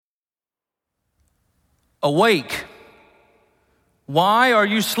Awake. Why are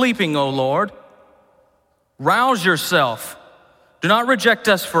you sleeping, O Lord? Rouse yourself. Do not reject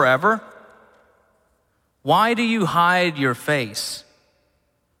us forever. Why do you hide your face?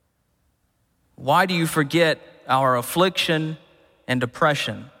 Why do you forget our affliction and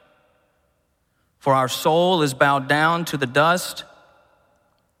depression? For our soul is bowed down to the dust.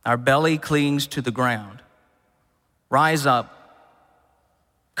 Our belly clings to the ground. Rise up.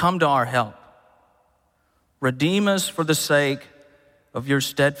 Come to our help. Redeem us for the sake of your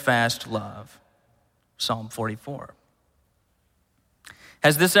steadfast love. Psalm 44.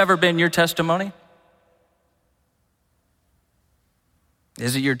 Has this ever been your testimony?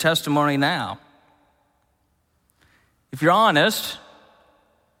 Is it your testimony now? If you're honest,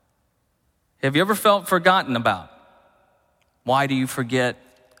 have you ever felt forgotten about? Why do you forget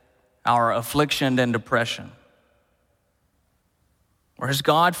our affliction and depression? Or has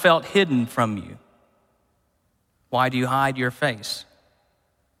God felt hidden from you? Why do you hide your face?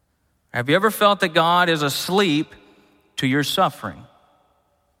 Have you ever felt that God is asleep to your suffering?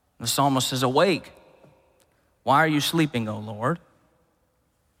 The psalmist says, awake. Why are you sleeping, O Lord?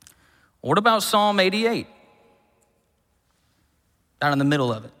 What about Psalm 88? Down in the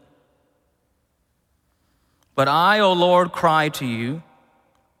middle of it. But I, O Lord, cry to you.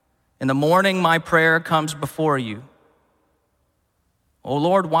 In the morning my prayer comes before you. O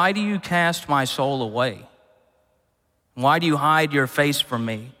Lord, why do you cast my soul away? Why do you hide your face from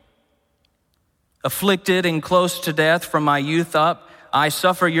me? Afflicted and close to death from my youth up, I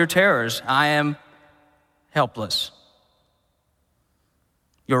suffer your terrors. I am helpless.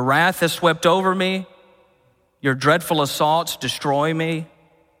 Your wrath has swept over me. Your dreadful assaults destroy me.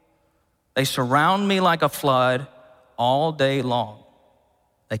 They surround me like a flood all day long.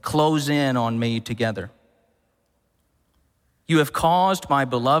 They close in on me together. You have caused my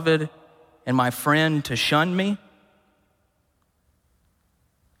beloved and my friend to shun me,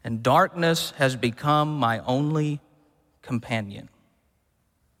 and darkness has become my only companion.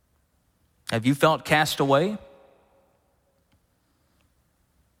 Have you felt cast away?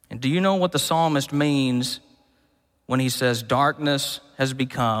 And do you know what the psalmist means when he says, darkness has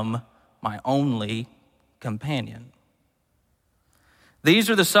become my only companion? These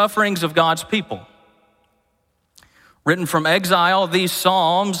are the sufferings of God's people. Written from exile, these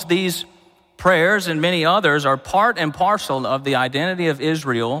psalms, these prayers, and many others are part and parcel of the identity of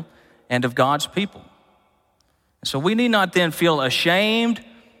Israel and of God's people. So we need not then feel ashamed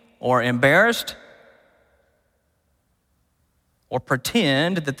or embarrassed or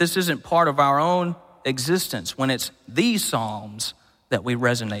pretend that this isn't part of our own existence when it's these psalms that we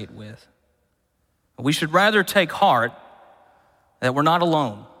resonate with. We should rather take heart that we're not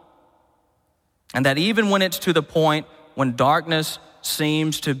alone, and that even when it's to the point when darkness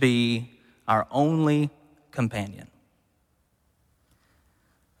seems to be our only companion.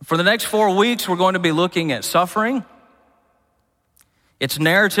 For the next 4 weeks, we're going to be looking at suffering, its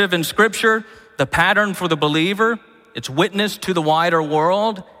narrative in Scripture, the pattern for the believer, its witness to the wider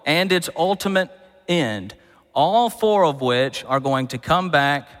world, and its ultimate end, all 4 of which are going to come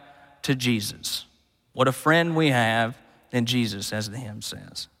back to Jesus. What a friend we have in Jesus, as the hymn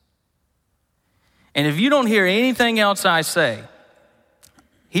says. And if you don't hear anything else I say,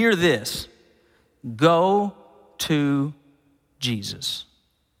 hear this: go to Jesus.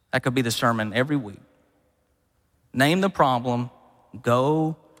 That could be the sermon every week. Name the problem,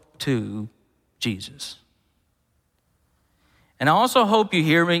 go to Jesus. And I also hope you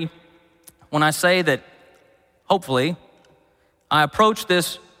hear me when I say that, hopefully, I approach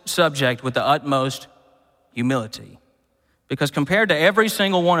this subject with the utmost humility. Because compared to every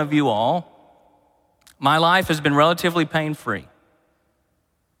single one of you all, my life has been relatively pain-free.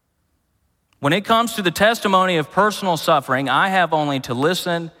 When it comes to the testimony of personal suffering, I have only to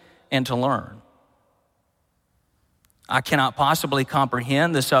listen and to learn. I cannot possibly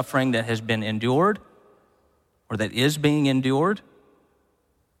comprehend the suffering that has been endured or that is being endured.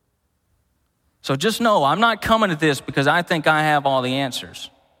 So just know, I'm not coming at this because I think I have all the answers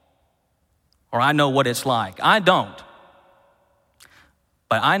or I know what it's like. I don't.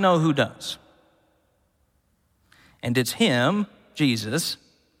 But I know who does. And it's him, Jesus,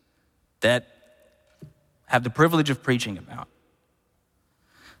 that I have the privilege of preaching about.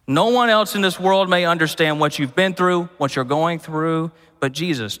 No one else in this world may understand what you've been through, what you're going through, but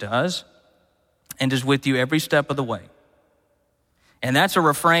Jesus does and is with you every step of the way. And that's a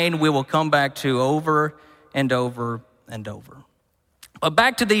refrain we will come back to over and over and over. But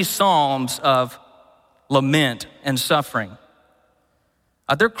back to these psalms of lament and suffering.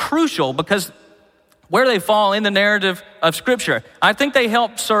 They're crucial because where they fall in the narrative of Scripture, I think they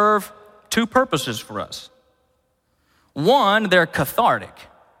help serve 2 purposes for us. One, they're cathartic,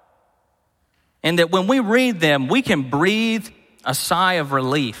 and that when we read them, we can breathe a sigh of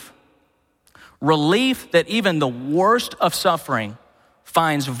relief. Relief that even the worst of suffering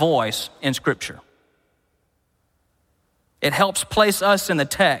finds voice in Scripture. It helps place us in the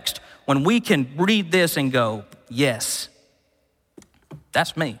text when we can read this and go, yes,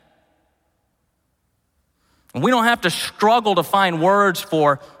 that's me. And we don't have to struggle to find words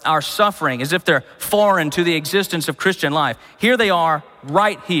for our suffering as if they're foreign to the existence of Christian life. Here they are,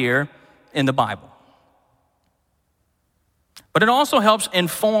 right here in the Bible. But it also helps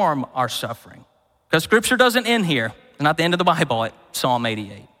inform our suffering, because Scripture doesn't end here. It's not the end of the Bible at Psalm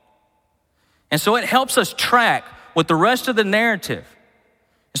 88. And so it helps us track with the rest of the narrative.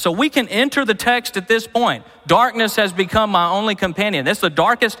 So we can enter the text at this point. Darkness has become my only companion. That's the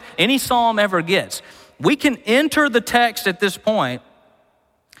darkest any psalm ever gets. We can enter the text at this point,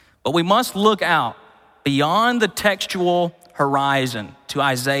 but we must look out beyond the textual horizon to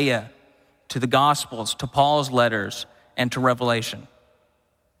Isaiah, to the Gospels, to Paul's letters, and to Revelation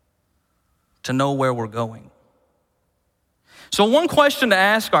to know where we're going. So one question to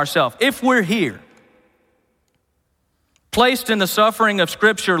ask ourselves, if we're here, placed in the suffering of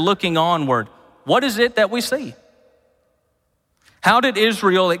Scripture looking onward, what is it that we see? How did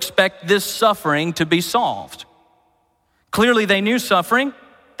Israel expect this suffering to be solved? Clearly they knew suffering.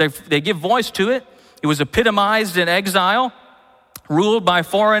 They give voice to it. It was epitomized in exile, ruled by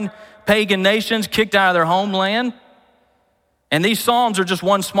foreign pagan nations, kicked out of their homeland. And these Psalms are just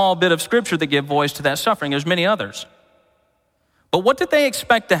one small bit of Scripture that give voice to that suffering. There's many others. But what did they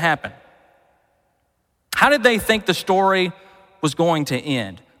expect to happen? How did they think the story was going to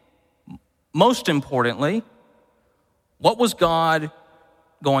end? Most importantly, what was God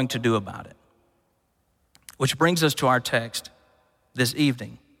going to do about it? Which brings us to our text this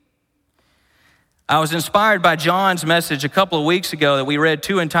evening. I was inspired by John's message a couple of weeks ago that we read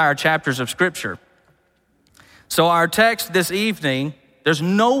 2 entire chapters of Scripture. So our text this evening, there's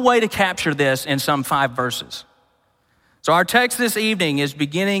no way to capture this in some 5 verses. So our text this evening is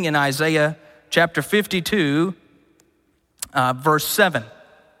beginning in Isaiah chapter 52, verse 7.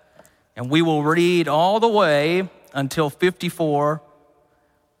 And we will read all the way until 54,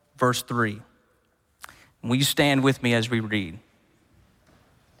 verse 3. Will you stand with me as we read?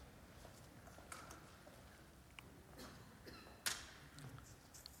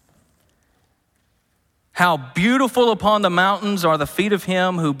 How beautiful upon the mountains are the feet of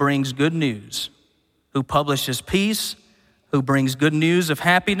him who brings good news, who publishes peace, who brings good news of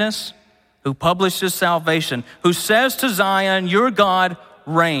happiness, who publishes salvation, who says to Zion, your God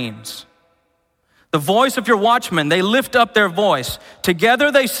reigns. The voice of your watchmen, they lift up their voice.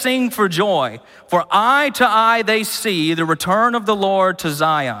 Together they sing for joy. For eye to eye they see the return of the Lord to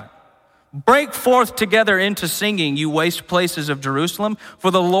Zion. Break forth together into singing, you waste places of Jerusalem,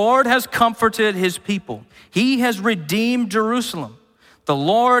 for the Lord has comforted his people. He has redeemed Jerusalem. The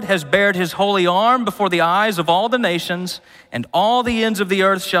Lord has bared his holy arm before the eyes of all the nations, and all the ends of the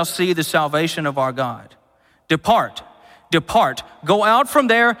earth shall see the salvation of our God. Depart, depart, go out from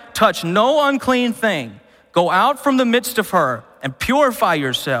there, touch no unclean thing. Go out from the midst of her, and purify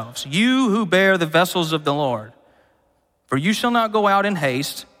yourselves, you who bear the vessels of the Lord. For you shall not go out in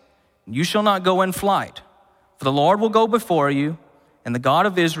haste, you shall not go in flight. For the Lord will go before you, and the God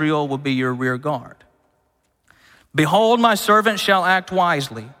of Israel will be your rear guard. Behold, my servant shall act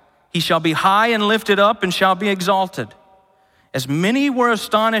wisely. He shall be high and lifted up and shall be exalted. As many were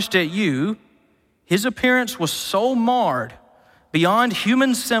astonished at you, his appearance was so marred beyond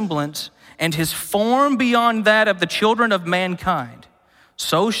human semblance, and his form beyond that of the children of mankind.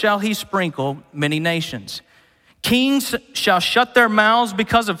 So shall he sprinkle many nations. Kings shall shut their mouths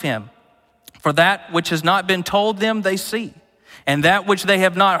because of him. For that which has not been told them they see, and that which they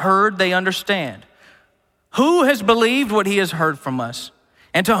have not heard they understand. Who has believed what he has heard from us?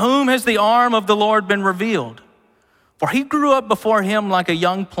 And to whom has the arm of the Lord been revealed? For he grew up before him like a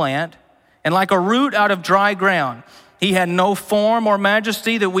young plant, and like a root out of dry ground. He had no form or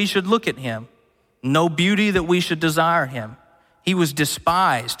majesty that we should look at him, no beauty that we should desire him. He was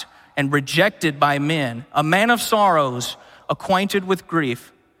despised and rejected by men, a man of sorrows, acquainted with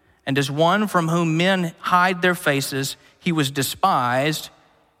grief. And as one from whom men hide their faces, he was despised,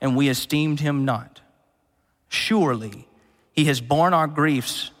 and we esteemed him not. Surely he has borne our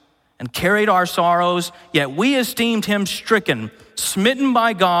griefs and carried our sorrows, yet we esteemed him stricken, smitten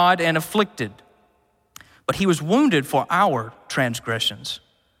by God, and afflicted. But he was wounded for our transgressions,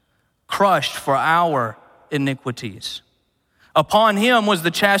 crushed for our iniquities. Upon him was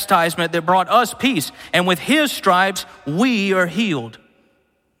the chastisement that brought us peace, and with his stripes we are healed.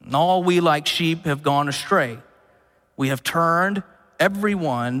 And all we like sheep have gone astray. We have turned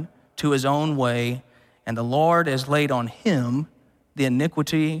everyone to his own way, and the Lord has laid on him the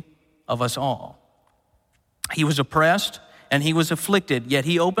iniquity of us all. He was oppressed and he was afflicted, yet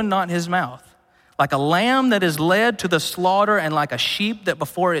he opened not his mouth. Like a lamb that is led to the slaughter, and like a sheep that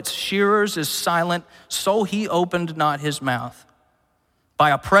before its shearers is silent, so he opened not his mouth. By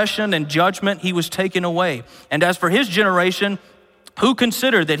oppression and judgment he was taken away. And as for his generation, who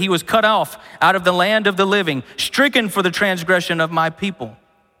considered that he was cut off out of the land of the living, stricken for the transgression of my people?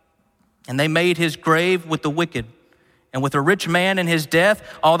 And they made his grave with the wicked, and with a rich man in his death,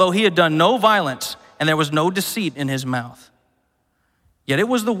 although he had done no violence, and there was no deceit in his mouth. Yet it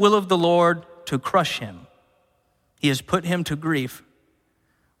was the will of the Lord to crush him. He has put him to grief.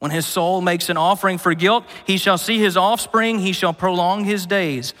 When his soul makes an offering for guilt, he shall see his offspring, he shall prolong his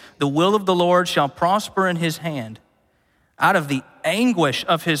days. The will of the Lord shall prosper in his hand. Out of the anguish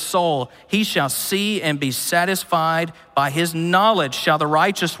of his soul, he shall see and be satisfied. By his knowledge shall the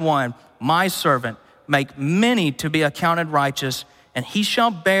righteous one, my servant, make many to be accounted righteous, and he shall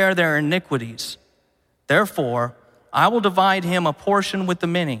bear their iniquities. Therefore, I will divide him a portion with the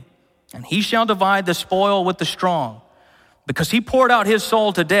many, and he shall divide the spoil with the strong. Because he poured out his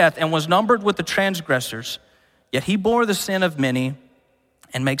soul to death and was numbered with the transgressors, yet he bore the sin of many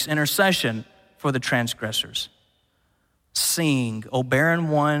and makes intercession for the transgressors. Sing, O barren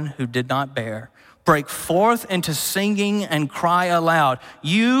one who did not bear. Break forth into singing and cry aloud,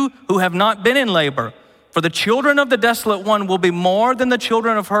 you who have not been in labor. For the children of the desolate one will be more than the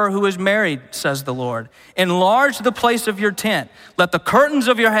children of her who is married, says the Lord. Enlarge the place of your tent. Let the curtains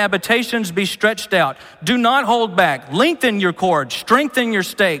of your habitations be stretched out. Do not hold back. Lengthen your cords. Strengthen your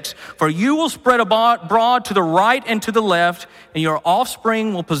stakes. For you will spread abroad to the right and to the left, and your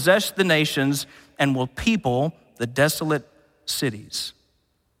offspring will possess the nations and will people the desolate cities.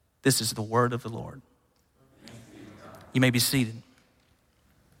 This is the word of the Lord. You may be seated.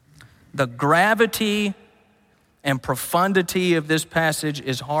 The gravity and profundity of this passage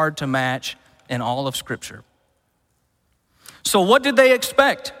is hard to match in all of Scripture. So what did they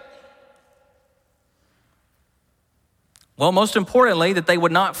expect? Well, most importantly, that they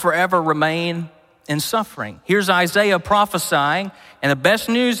would not forever remain in suffering. Here's Isaiah prophesying, and the best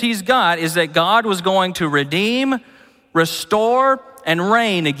news he's got is that God was going to redeem, restore, and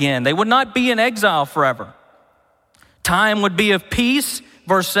reign again. They would not be in exile forever. Time would be of peace.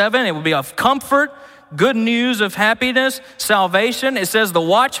 Verse 7, it will be of comfort, good news of happiness, salvation. It says the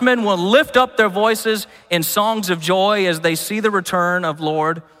watchmen will lift up their voices in songs of joy as they see the return of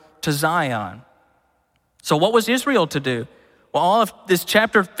Lord to Zion. So what was Israel to do? Well, all of this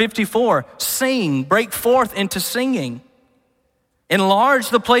chapter 54, sing, break forth into singing. Enlarge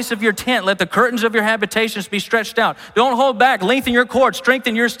the place of your tent. Let the curtains of your habitations be stretched out. Don't hold back. Lengthen your cords.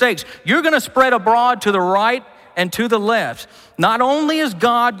 Strengthen your stakes. You're going to spread abroad to the right and to the left. Not only is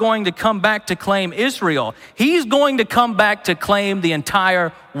God going to come back to claim Israel, he's going to come back to claim the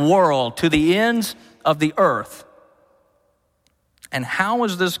entire world to the ends of the earth. And how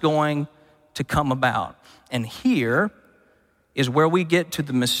is this going to come about? And here is where we get to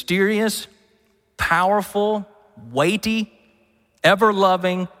the mysterious, powerful, weighty,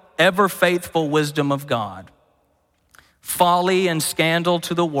 ever-loving, ever-faithful wisdom of God. Folly and scandal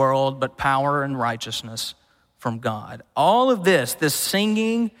to the world, but power and righteousness from God. All of this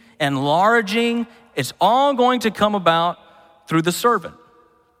singing, enlarging, it's all going to come about through the servant.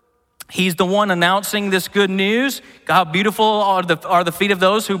 He's the one announcing this good news. How beautiful are the feet of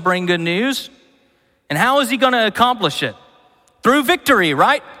those who bring good news. And how is he going to accomplish it? Through victory,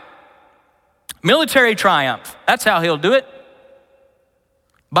 right? Military triumph. That's how he'll do it.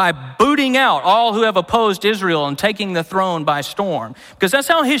 By booting out all who have opposed Israel and taking the throne by storm. Because that's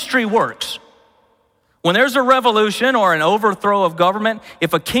how history works. When there's a revolution or an overthrow of government,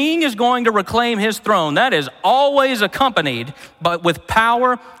 if a king is going to reclaim his throne, that is always accompanied with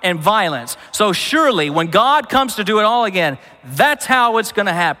power and violence. So surely when God comes to do it all again, that's how it's going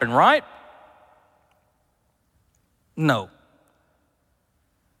to happen, right? No.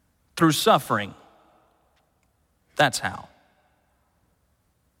 Through suffering. That's how.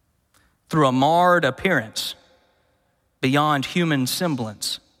 Through a marred appearance beyond human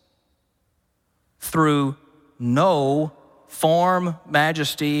semblance. Through no form,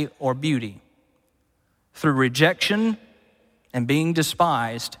 majesty, or beauty. Through rejection and being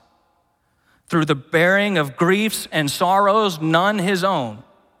despised. Through the bearing of griefs and sorrows, none his own.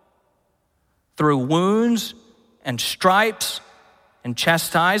 Through wounds and stripes and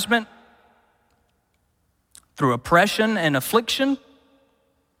chastisement. Through oppression and affliction.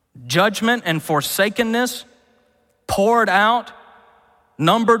 Judgment and forsakenness. Poured out.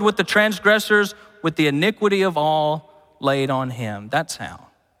 Numbered with the transgressors, with the iniquity of all laid on him. That's how.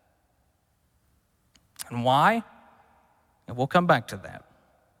 And why? And we'll come back to that.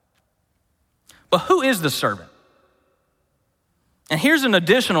 But who is the servant? And here's an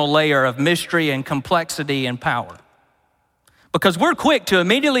additional layer of mystery and complexity and power. Because we're quick to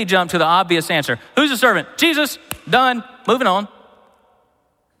immediately jump to the obvious answer. Who's the servant? Jesus. Done. Moving on.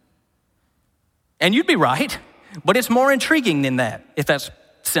 And you'd be right, but it's more intriguing than that, if that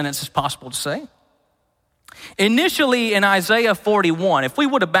sentence is possible to say. Initially in Isaiah 41, if we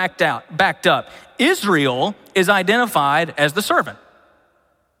would have backed up, Israel is identified as the servant.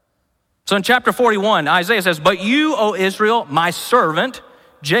 So in chapter 41, Isaiah says, "But you, O Israel, my servant,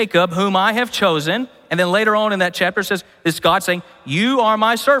 Jacob, whom I have chosen." And then later on in that chapter says, it's God saying, "You are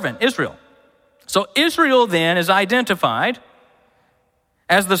my servant, Israel." So Israel then is identified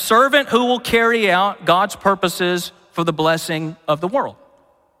as the servant who will carry out God's purposes for the blessing of the world.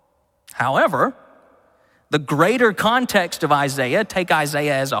 However, the greater context of Isaiah, take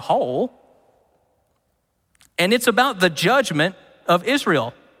Isaiah as a whole, and it's about the judgment of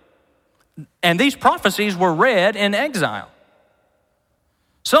Israel. And these prophecies were read in exile.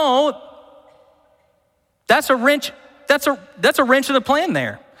 So that's a wrench in the plan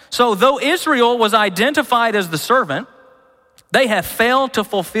there. So though Israel was identified as the servant, they have failed to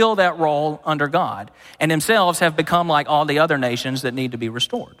fulfill that role under God and themselves have become like all the other nations that need to be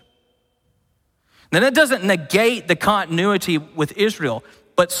restored. Now that doesn't negate the continuity with Israel,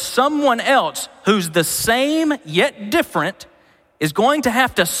 but someone else who's the same yet different is going to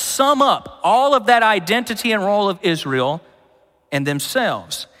have to sum up all of that identity and role of Israel and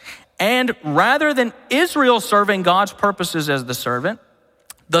themselves. And rather than Israel serving God's purposes as the servant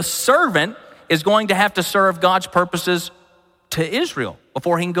is going to have to serve God's purposes to Israel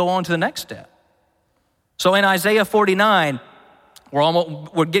before he can go on to the next step. So in Isaiah 49,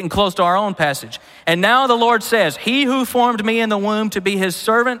 we're getting close to our own passage. "And now the Lord says, he who formed me in the womb to be his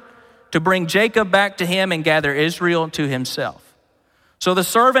servant, to bring Jacob back to him and gather Israel to himself." So the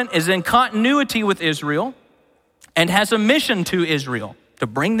servant is in continuity with Israel and has a mission to Israel to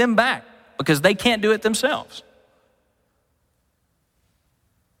bring them back because they can't do it themselves.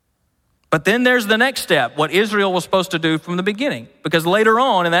 But then there's the next step, what Israel was supposed to do from the beginning. Because later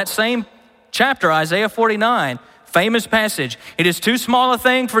on in that same chapter, Isaiah 49, famous passage, "It is too small a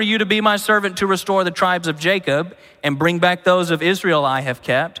thing for you to be my servant to restore the tribes of Jacob and bring back those of Israel I have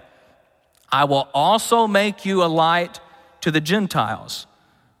kept. I will also make you a light to the Gentiles,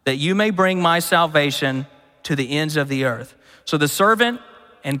 that you may bring my salvation to the ends of the earth." So the servant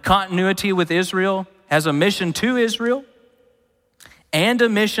in continuity with Israel has a mission to Israel and a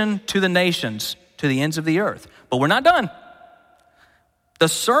mission to the nations, to the ends of the earth. But we're not done. The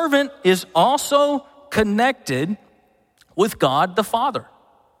servant is also connected with God the Father.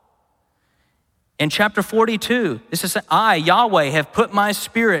 In chapter 42, this is, "I, Yahweh, have put my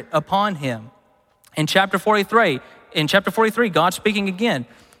spirit upon him." In chapter 43, God speaking again,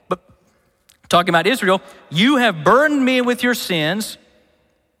 but talking about Israel, "You have burdened me with your sins,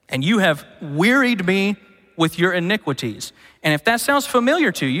 and you have wearied me with your iniquities." And if that sounds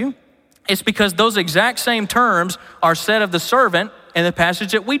familiar to you, it's because those exact same terms are said of the servant in the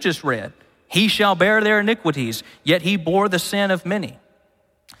passage that we just read. "He shall bear their iniquities, yet he bore the sin of many."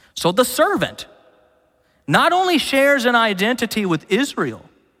 So the servant not only shares an identity with Israel,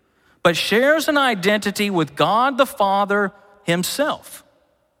 but shares an identity with God the Father himself.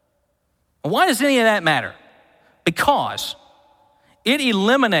 Why does any of that matter? Because it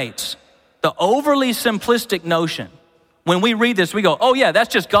eliminates the overly simplistic notion. When we read this, we go, "Oh yeah,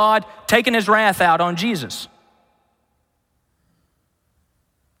 that's just God taking his wrath out on Jesus."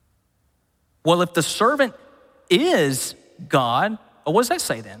 Well, if the servant is God, what does that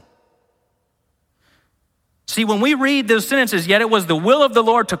say then? See, when we read those sentences, "Yet it was the will of the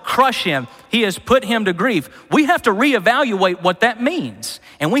Lord to crush him, he has put him to grief," we have to reevaluate what that means.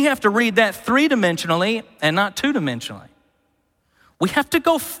 And we have to read that three-dimensionally and not two-dimensionally. We have to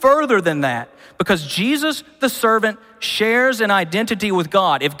go further than that because Jesus, the servant, shares an identity with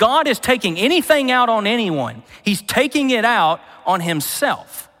God. If God is taking anything out on anyone, he's taking it out on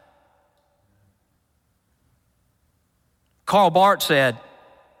himself. Karl Barth said,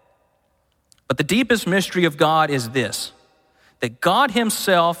 "But the deepest mystery of God is this, that God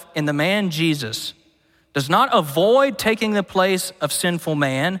himself in the man Jesus does not avoid taking the place of sinful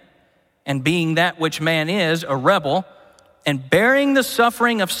man and being that which man is, a rebel, and bearing the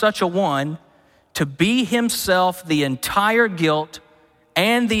suffering of such a one to be himself the entire guilt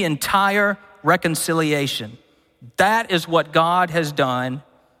and the entire reconciliation." That is what God has done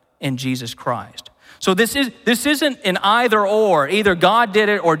in Jesus Christ. So this isn't an either or, either God did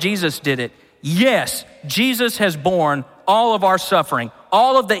it or Jesus did it. Yes, Jesus has borne all of our suffering,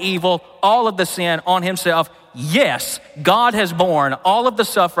 all of the evil, all of the sin on himself. Yes, God has borne all of the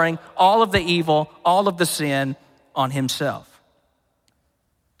suffering, all of the evil, all of the sin on himself.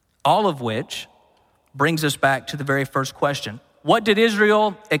 All of which brings us back to the very first question. What did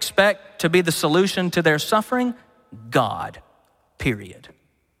Israel expect to be the solution to their suffering? God, period.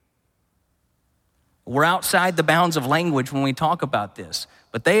 We're outside the bounds of language when we talk about this,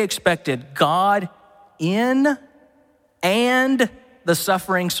 but they expected God in and the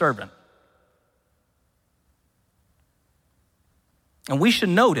suffering servant. And we should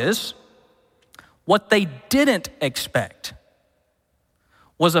notice what they didn't expect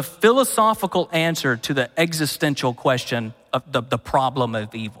was a philosophical answer to the existential question of the problem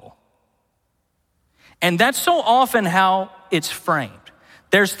of evil. And that's so often how it's framed.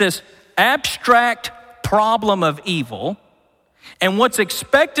 There's this abstract problem of evil, and what's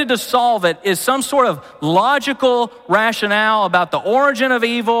expected to solve it is some sort of logical rationale about the origin of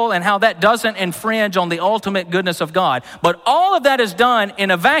evil and how that doesn't infringe on the ultimate goodness of God. But all of that is done in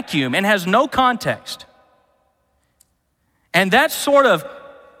a vacuum and has no context. And that sort of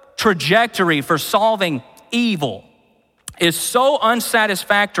trajectory for solving evil is so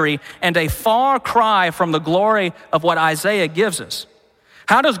unsatisfactory and a far cry from the glory of what Isaiah gives us.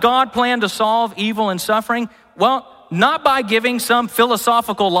 How does God plan to solve evil and suffering? Well, not by giving some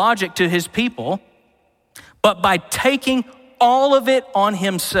philosophical logic to his people, but by taking all of it on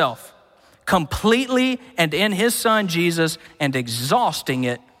himself, completely and in his son Jesus, and exhausting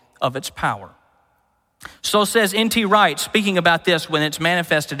it of its power. So says N.T. Wright, speaking about this when it's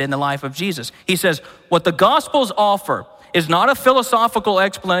manifested in the life of Jesus. He says, what the Gospels offer is not a philosophical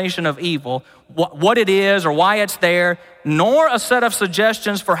explanation of evil, what it is or why it's there, nor a set of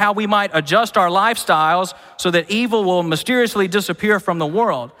suggestions for how we might adjust our lifestyles so that evil will mysteriously disappear from the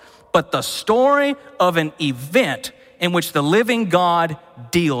world, but the story of an event in which the living God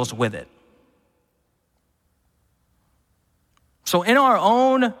deals with it. So in our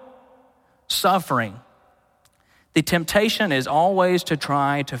own suffering, the temptation is always to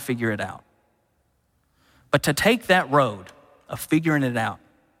try to figure it out. But to take that road of figuring it out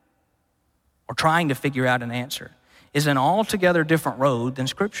or trying to figure out an answer is an altogether different road than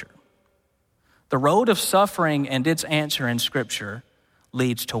Scripture. The road of suffering and its answer in Scripture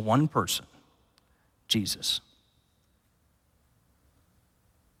leads to one person, Jesus.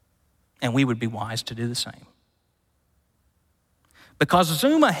 And we would be wise to do the same. Because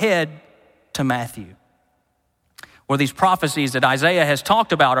zoom ahead to Matthew, where these prophecies that Isaiah has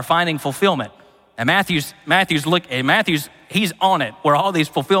talked about are finding fulfillment. And Matthew's he's on it, where all these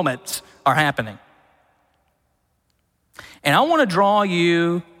fulfillments are happening. And I want to draw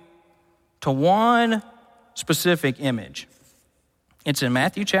you to one specific image. It's in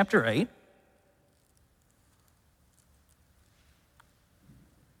Matthew chapter 8.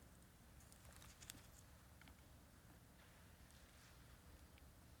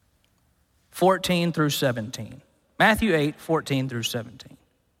 (14 through 17). Matthew 8, 14 through 17.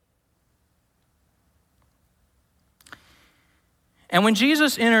 And when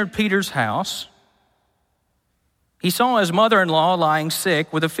Jesus entered Peter's house, he saw his mother-in-law lying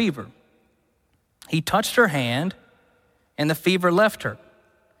sick with a fever. He touched her hand, and the fever left her.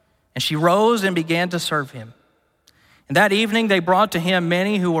 And she rose and began to serve him. And that evening they brought to him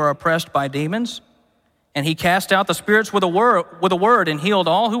many who were oppressed by demons, and he cast out the spirits with a word and healed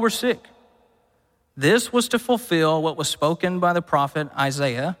all who were sick. This was to fulfill what was spoken by the prophet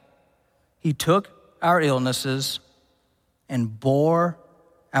Isaiah. He took our illnesses and bore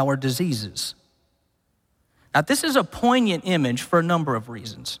our diseases. Now, this is a poignant image for a number of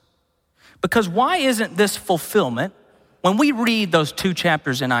reasons. Because why isn't this fulfillment? When we read those 2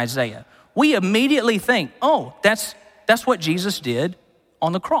 chapters in Isaiah, we immediately think, oh, that's what Jesus did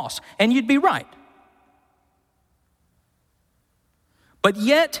on the cross. And you'd be right. But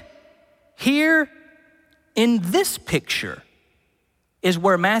yet, here in this picture is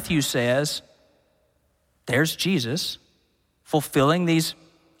where Matthew says, there's Jesus fulfilling these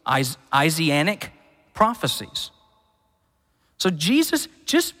Isaianic prophecies. So Jesus,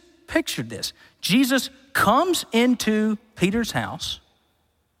 just pictured this. Jesus comes into Peter's house,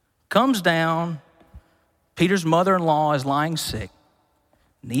 comes down, Peter's mother-in-law is lying sick,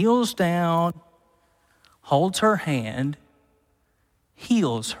 kneels down, holds her hand,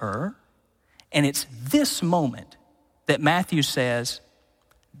 heals her, and it's this moment that Matthew says,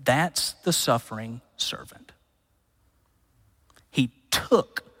 that's the suffering servant. He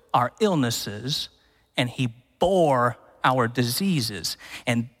took our illnesses and he bore our diseases.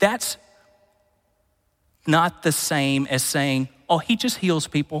 And that's not the same as saying, oh, he just heals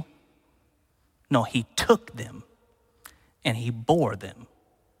people. No, he took them and he bore them.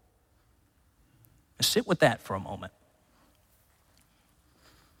 Sit with that for a moment.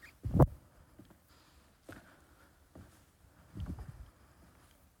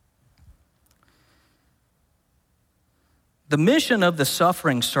 The mission of the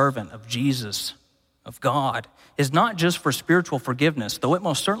suffering servant of Jesus, of God, is not just for spiritual forgiveness, though it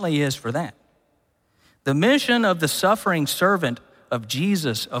most certainly is for that. The mission of the suffering servant of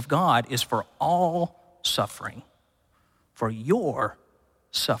Jesus, of God, is for all suffering, for your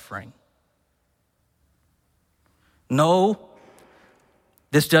suffering. No,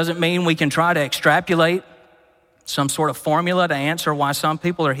 this doesn't mean we can try to extrapolate some sort of formula to answer why some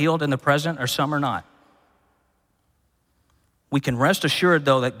people are healed in the present or some are not. We can rest assured,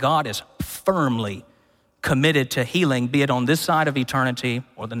 though, that God is firmly committed to healing, be it on this side of eternity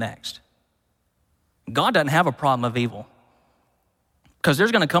or the next. God doesn't have a problem of evil, because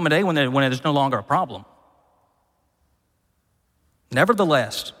there's going to come a day when there's no longer a problem.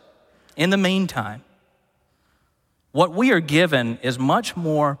 Nevertheless, in the meantime, what we are given is much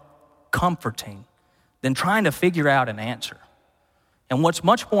more comforting than trying to figure out an answer. And what's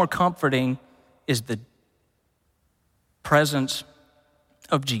much more comforting is the presence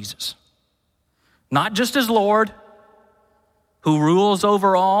of Jesus. Not just as Lord, who rules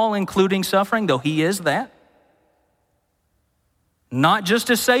over all, including suffering, though he is that. Not just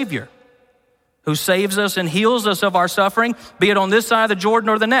as Savior, who saves us and heals us of our suffering, be it on this side of the Jordan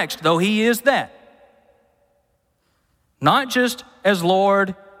or the next, though he is that. Not just as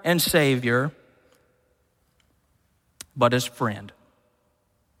Lord and Savior, but as friend,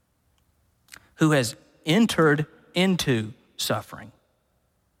 who has entered into suffering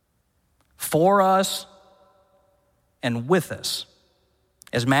for us and with us.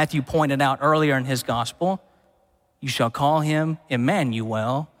 As Matthew pointed out earlier in his gospel, you shall call him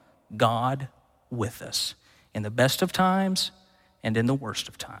Emmanuel, God with us, in the best of times and in the worst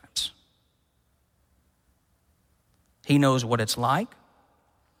of times. He knows what it's like,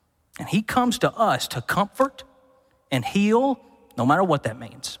 and he comes to us to comfort and heal, no matter what that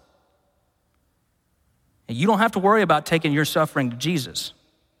means. And you don't have to worry about taking your suffering to Jesus,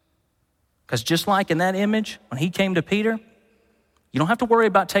 because just like in that image, when he came to Peter, you don't have to worry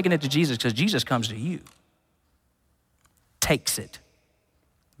about taking it to Jesus, because Jesus comes to you, takes it,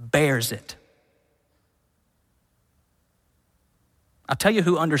 bears it. I'll tell you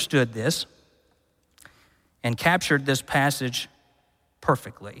who understood this and captured this passage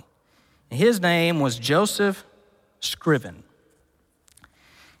perfectly. His name was Joseph Scriven.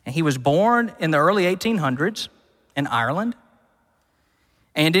 And he was born in the early 1800s in Ireland.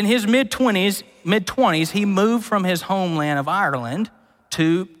 And in his mid-20s, he moved from his homeland of Ireland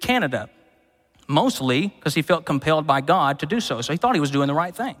to Canada, mostly because he felt compelled by God to do so. So he thought he was doing the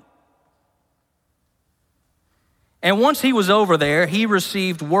right thing. And once he was over there, he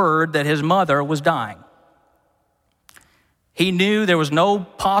received word that his mother was dying. He knew there was no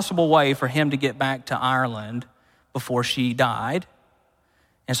possible way for him to get back to Ireland before she died.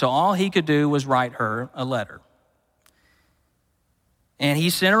 And so all he could do was write her a letter. And he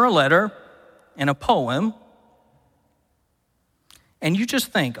sent her a letter and a poem. And you just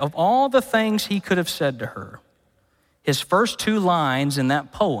think of all the things he could have said to her. His first two lines in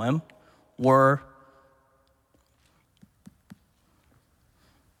that poem were,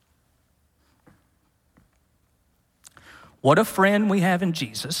 "What a friend we have in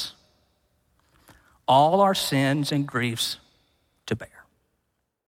Jesus. All our sins and griefs